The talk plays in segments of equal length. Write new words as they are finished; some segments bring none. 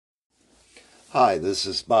Hi, this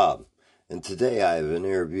is Bob, and today I have an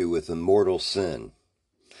interview with Immortal Synn.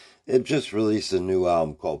 They've just released a new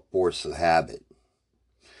album called Force of Habit.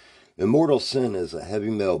 Immortal Synn is a heavy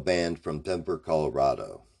metal band from Denver,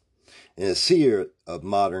 Colorado. In a sea of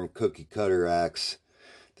modern cookie cutter acts,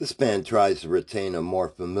 this band tries to retain a more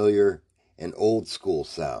familiar and old school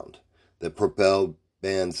sound that propelled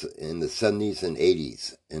bands in the 70s and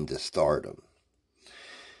 80s into stardom.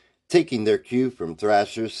 Taking their cue from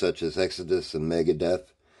thrashers such as Exodus and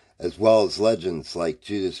Megadeth, as well as legends like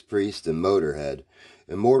Judas Priest and Motorhead,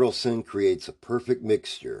 Immortal Synn creates a perfect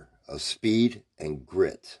mixture of speed and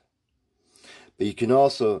grit. But they can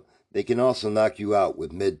also knock you out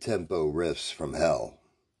with mid-tempo riffs from hell.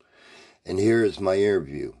 And here is my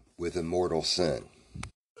interview with Immortal Synn.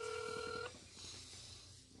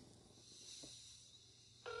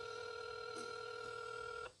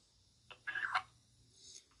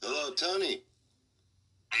 Hello, Tony.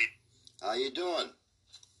 Hey, How you doing?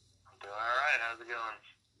 I'm doing alright. How's it going?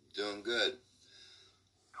 Doing good.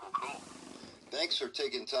 Cool. Thanks for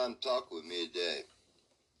taking time to talk with me today.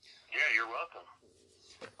 Yeah, you're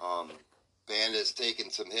welcome. Band has taken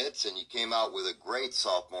some hits, and you came out with a great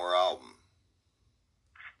sophomore album.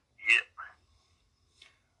 Yep.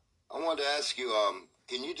 I wanted to ask you,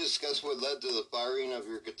 can you discuss what led to the firing of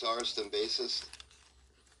your guitarist and bassist?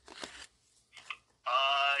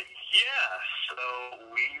 Yeah. So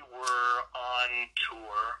we were on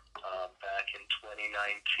tour back in 2019,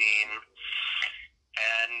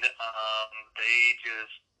 and they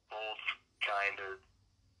just both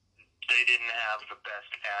they didn't have the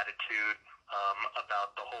best attitude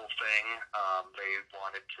about the whole thing. They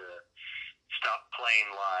wanted to stop playing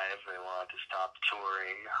live. They wanted to stop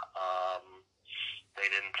touring. They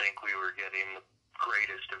didn't think we were getting the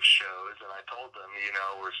greatest of shows, and I told them,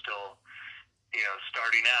 we're still,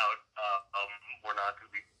 starting out. We're not going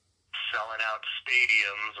to be selling out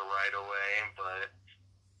stadiums right away, but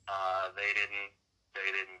they didn't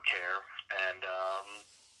care. And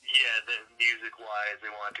the music-wise, they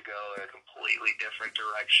wanted to go in a completely different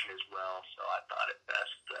direction as well. So I thought it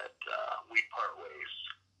best that we part ways.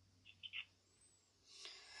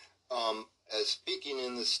 As speaking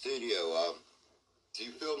in the studio, do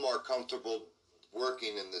you feel more comfortable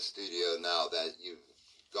working in the studio now that you've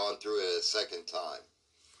gone through it a second time?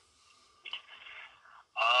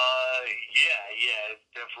 Yeah, it's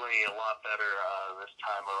definitely a lot better this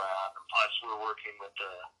time around. Plus, we're working with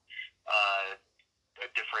a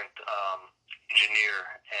different engineer,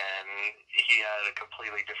 and he had a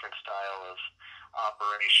completely different style of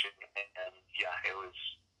operation, and yeah, it was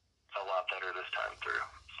a lot better this time through.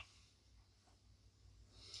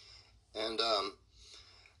 And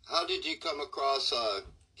how did you come across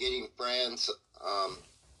getting friends,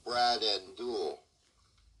 Brad and Duel?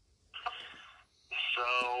 So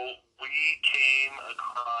we came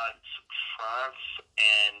across France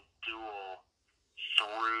and Duel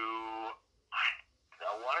through,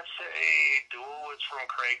 I want to say Duel was from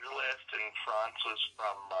Craigslist and France was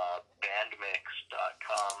from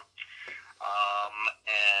bandmix.com.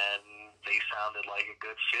 And they sounded like a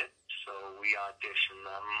good fit, so we auditioned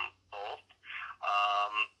them both.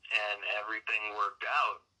 And everything worked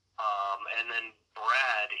out. And then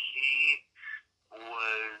Brad, he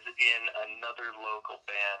was in another local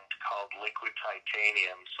band called Liquid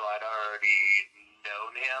Titanium, so I'd already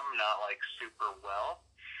known him, not like super well,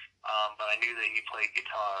 but I knew that he played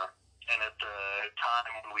guitar. And at the time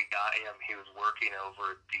when we got him, he was working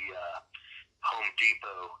over at the Home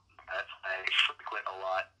Depot that I frequent a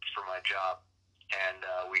lot for my job, and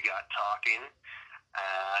we got talking.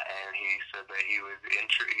 And he said that he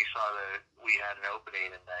saw that we had an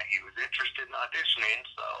opening and that he was interested in auditioning,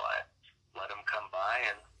 so I let him come by,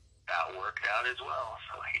 and that worked out as well.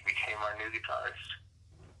 So he became our new guitarist.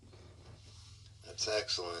 That's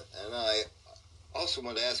excellent. And I also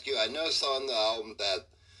want to ask you, I noticed on the album that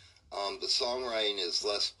the songwriting is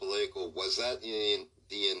less political. Was that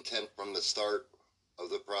the intent from the start of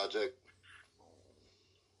the project?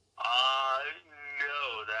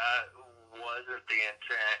 No, that wasn't the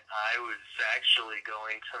intent. I was actually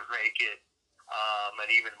going to make it an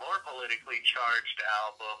even more politically charged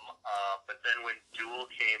album, but then when Duel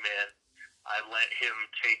came in, I let him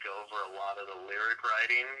take over a lot of the lyric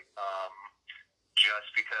writing, just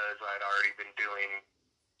because I'd already been doing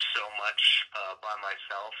so much by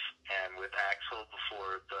myself and with Axel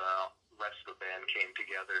before the rest of the band came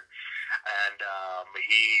together. And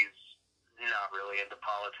he's not really into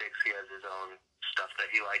politics. He has his own stuff that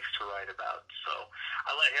he likes to write about. So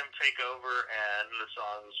I let him take over, and the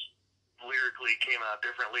songs lyrically came out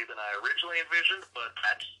differently than I originally envisioned, but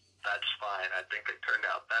that's fine. I think it turned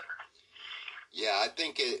out better. Yeah, I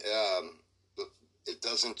think the it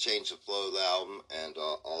doesn't change the flow of the album, and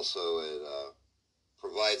also it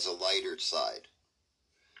provides a lighter side.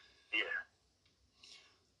 Yeah.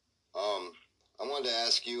 I wanted to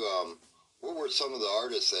ask you, what were some of the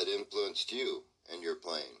artists that influenced you in your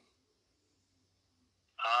playing?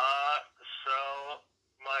 So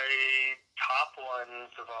my top ones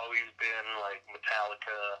have always been like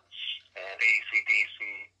Metallica and AC/DC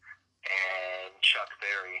and Chuck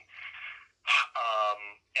Berry.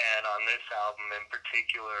 And on this album in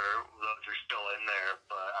particular, those are still in there,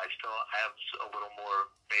 but I still have a little more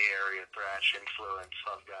Bay Area thrash influence.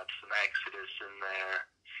 So I've got some Exodus in there,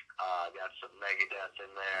 got some Megadeth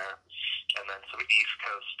in there, and then some East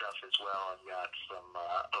Coast stuff as well. I've got some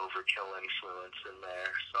Overkill influence in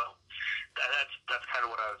there. So that's kind of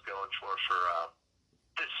what I was going for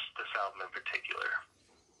this album in particular.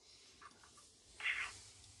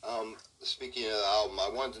 Speaking of the album, I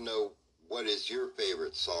wanted to know, what is your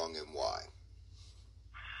favorite song and why?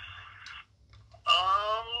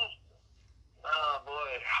 Oh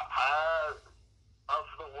boy, of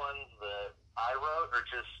the ones that I wrote, or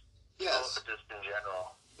just Yes. just in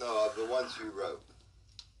general? No, of the ones you wrote.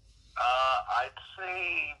 I'd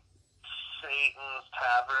say Satan's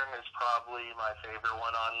Tavern is probably my favorite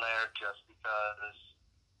one on there, just because.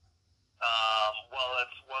 Well,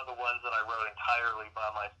 it's one of the ones that I wrote entirely by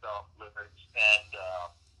myself, lyrics and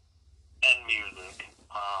music.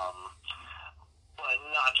 But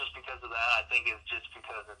not just because of that. I think it's just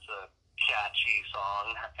because it's a catchy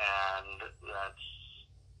song, and that's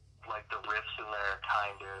like the riffs in there are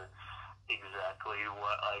kind of exactly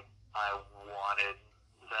what like I wanted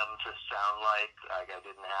them to sound like. Like I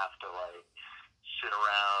didn't have to like sit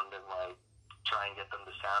around and like try and get them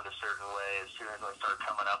to sound a certain way. As soon as I started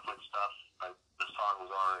coming up with stuff, like the song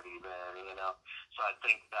was already there, you know. So I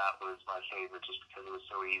think that was my favorite, just because it was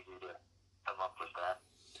so easy to come up with that.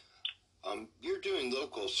 You're doing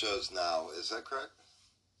local shows now, is that correct?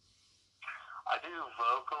 I do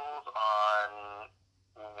vocals on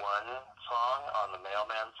one song, on the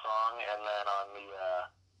Mailman song, and then on the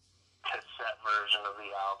cassette version of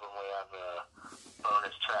the album, we have a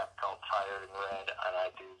bonus track called Tired and Red, and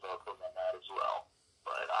I do vocals on that as well.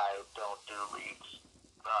 But I don't do leads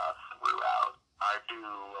throughout. I do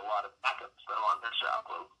a lot of backups, though, on this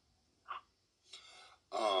album.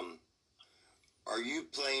 Are you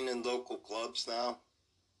playing in local clubs now?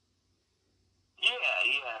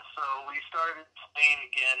 Yeah. So we started playing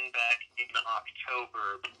again back in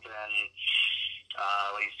October, but then,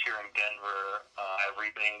 at least here in Denver,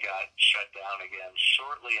 everything got shut down again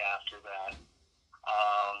shortly after that.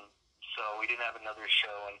 So we didn't have another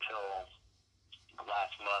show until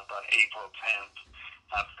last month on April 10th,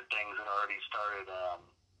 after things had already started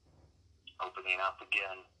opening up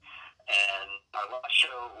again. And our last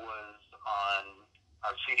show was on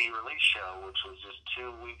our CD release show, which was just 2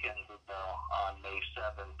 weekends ago on May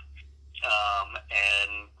 7th.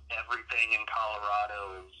 And everything in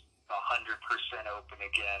Colorado is 100% open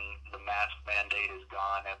again. The mask mandate is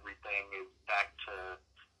gone. Everything is back to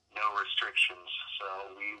no restrictions.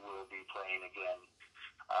 So we will be playing again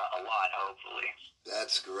a lot, hopefully.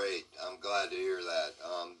 That's great. I'm glad to hear that.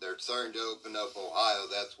 They're starting to open up Ohio.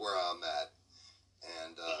 That's where I'm at.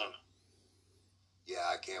 And yeah,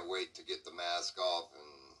 I can't wait to get the mask off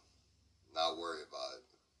and not worry about it.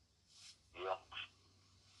 Yep.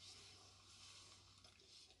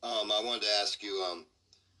 I wanted to ask you,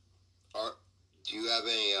 do you have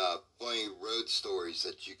any funny road stories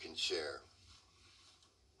that you can share?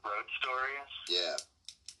 Road stories? Yeah.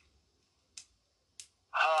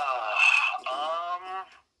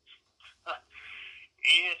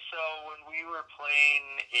 Yeah, so when we were playing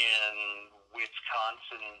in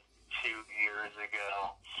Wisconsin 2 years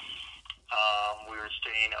ago, we were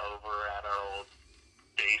staying over at our old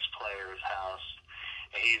bass player's house,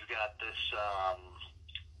 and he's got this,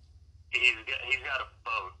 he's got a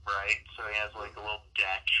boat, right? So he has like a little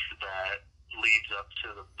deck that leads up to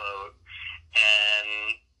the boat,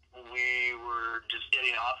 and we were just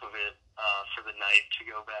getting off of it for the night to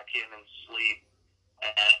go back in and sleep.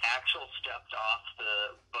 And Axel stepped off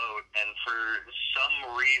the boat, and for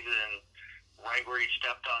some reason, right where he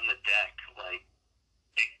stepped on the deck, like,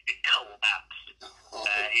 it collapsed.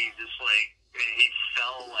 He just, like, he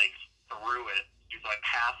fell, like, through it. He's, like,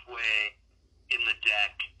 halfway in the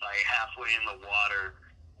deck, like, halfway in the water,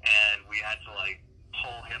 and we had to, like,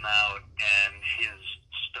 pull him out, and his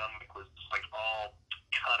stomach was, like, all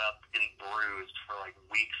cut up and bruised for, like,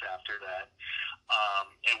 weeks after that.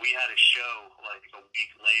 And we had a show like a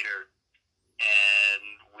week later, and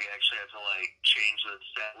we actually had to like change the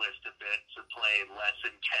set list a bit to play less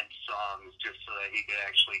intense songs just so that he could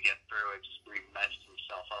actually get through it. Just he messed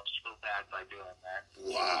himself up so bad by doing that.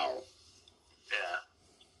 Wow. Yeah.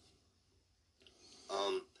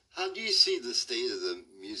 How do you see the state of the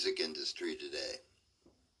music industry today?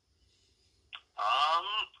 I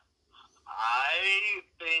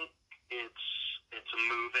think it's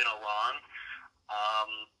moving along.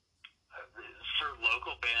 Um, for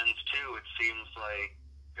local bands too, it seems like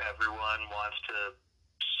everyone wants to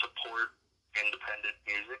support independent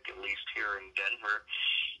music, at least here in Denver.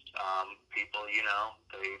 People,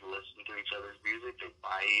 they listen to each other's music, they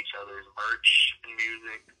buy each other's merch and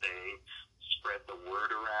music, they spread the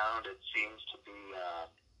word around. It seems to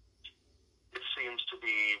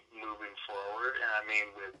be moving forward, and I mean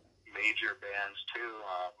with major bands too.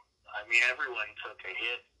 Everyone took a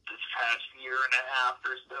hit this past year and a half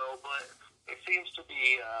or so, but it seems to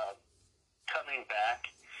be coming back,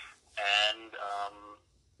 and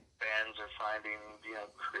bands are finding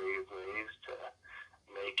creative ways to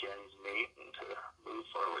make ends meet and to move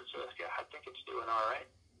forward. So yeah, I think it's doing all right.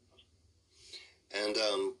 And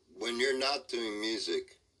when you're not doing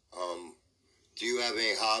music, do you have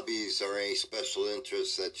any hobbies or any special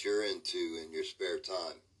interests that you're into in your spare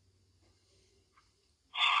time?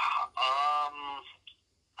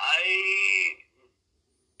 I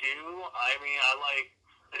do. I like,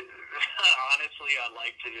 honestly, I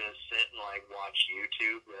like to just sit and watch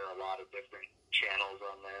YouTube. There are a lot of different channels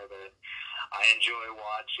on there that I enjoy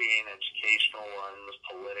watching, educational ones,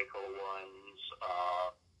 political ones,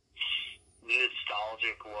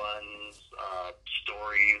 nostalgic ones,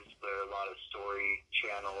 stories. There are a lot of story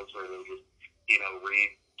channels where they just,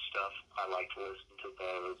 read stuff. I like to listen to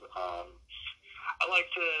those. I like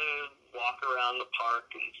to walk around the park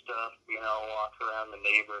and stuff, walk around the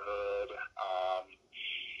neighborhood.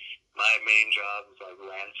 My main job is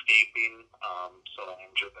landscaping, so I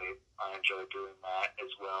enjoy doing that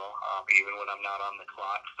as well. Even when I'm not on the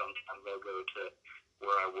clock, sometimes I'll go to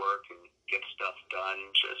where I work and get stuff done,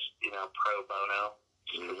 just pro bono,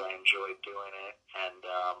 just because I enjoy doing it. And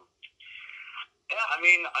yeah, I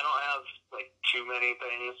don't have too many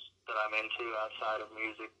things that I'm into outside of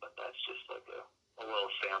music, but that's just a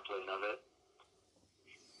little sampling of it.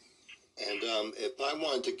 And if I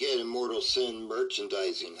wanted to get Immortal Synn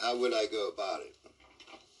merchandising, how would I go about it?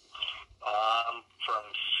 From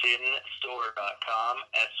synnstore.com,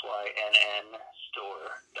 SYNN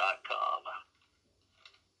store.com.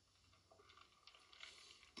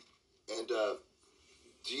 And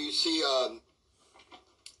do you see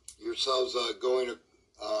yourselves going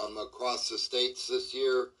across the states this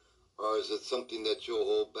year, or is it something that you'll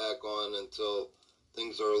hold back on until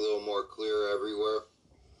things are a little more clear everywhere?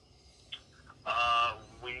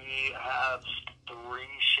 We have 3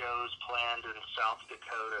 shows planned in South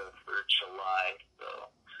Dakota for July,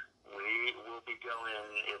 so we will be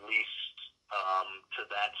going at least to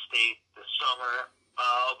that state this summer.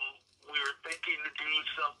 We were thinking to do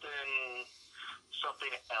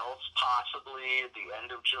something else possibly at the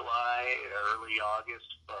end of July, early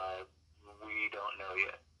August, but we don't know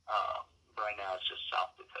yet. Right now it's just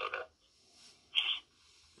South Dakota.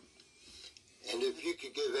 And if you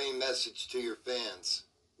could give any message to your fans,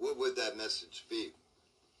 what would that message be?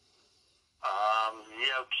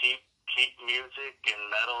 Keep music and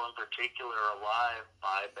metal in particular alive.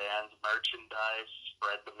 Buy bands merchandise,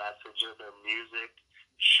 spread the message of their music,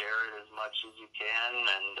 share it as much as you can,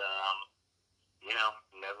 and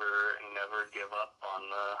never give up on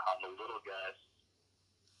the little guys.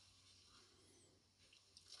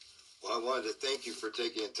 Well, I wanted to thank you for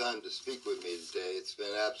taking the time to speak with me today. It's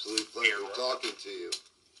been an absolute pleasure talking to you.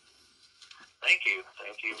 Thank you for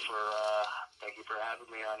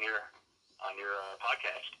having me on your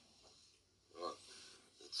podcast. Well,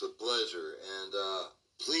 it's a pleasure, and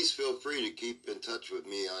please feel free to keep in touch with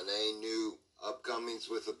me on any new upcomings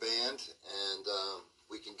with a band, and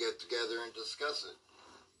we can get together and discuss it.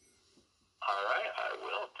 All right, I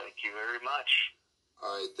will. Thank you very much.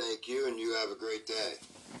 All right, thank you, and you have a great day.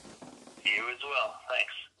 You as well.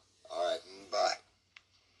 Thanks. All right, bye.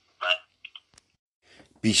 Bye.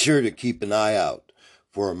 Be sure to keep an eye out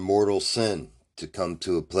for Immortal Synn to come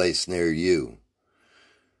to a place near you.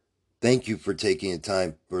 Thank you for taking the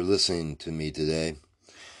time for listening to me today.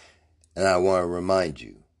 And I want to remind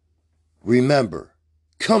you, remember,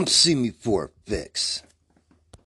 come see me for a fix.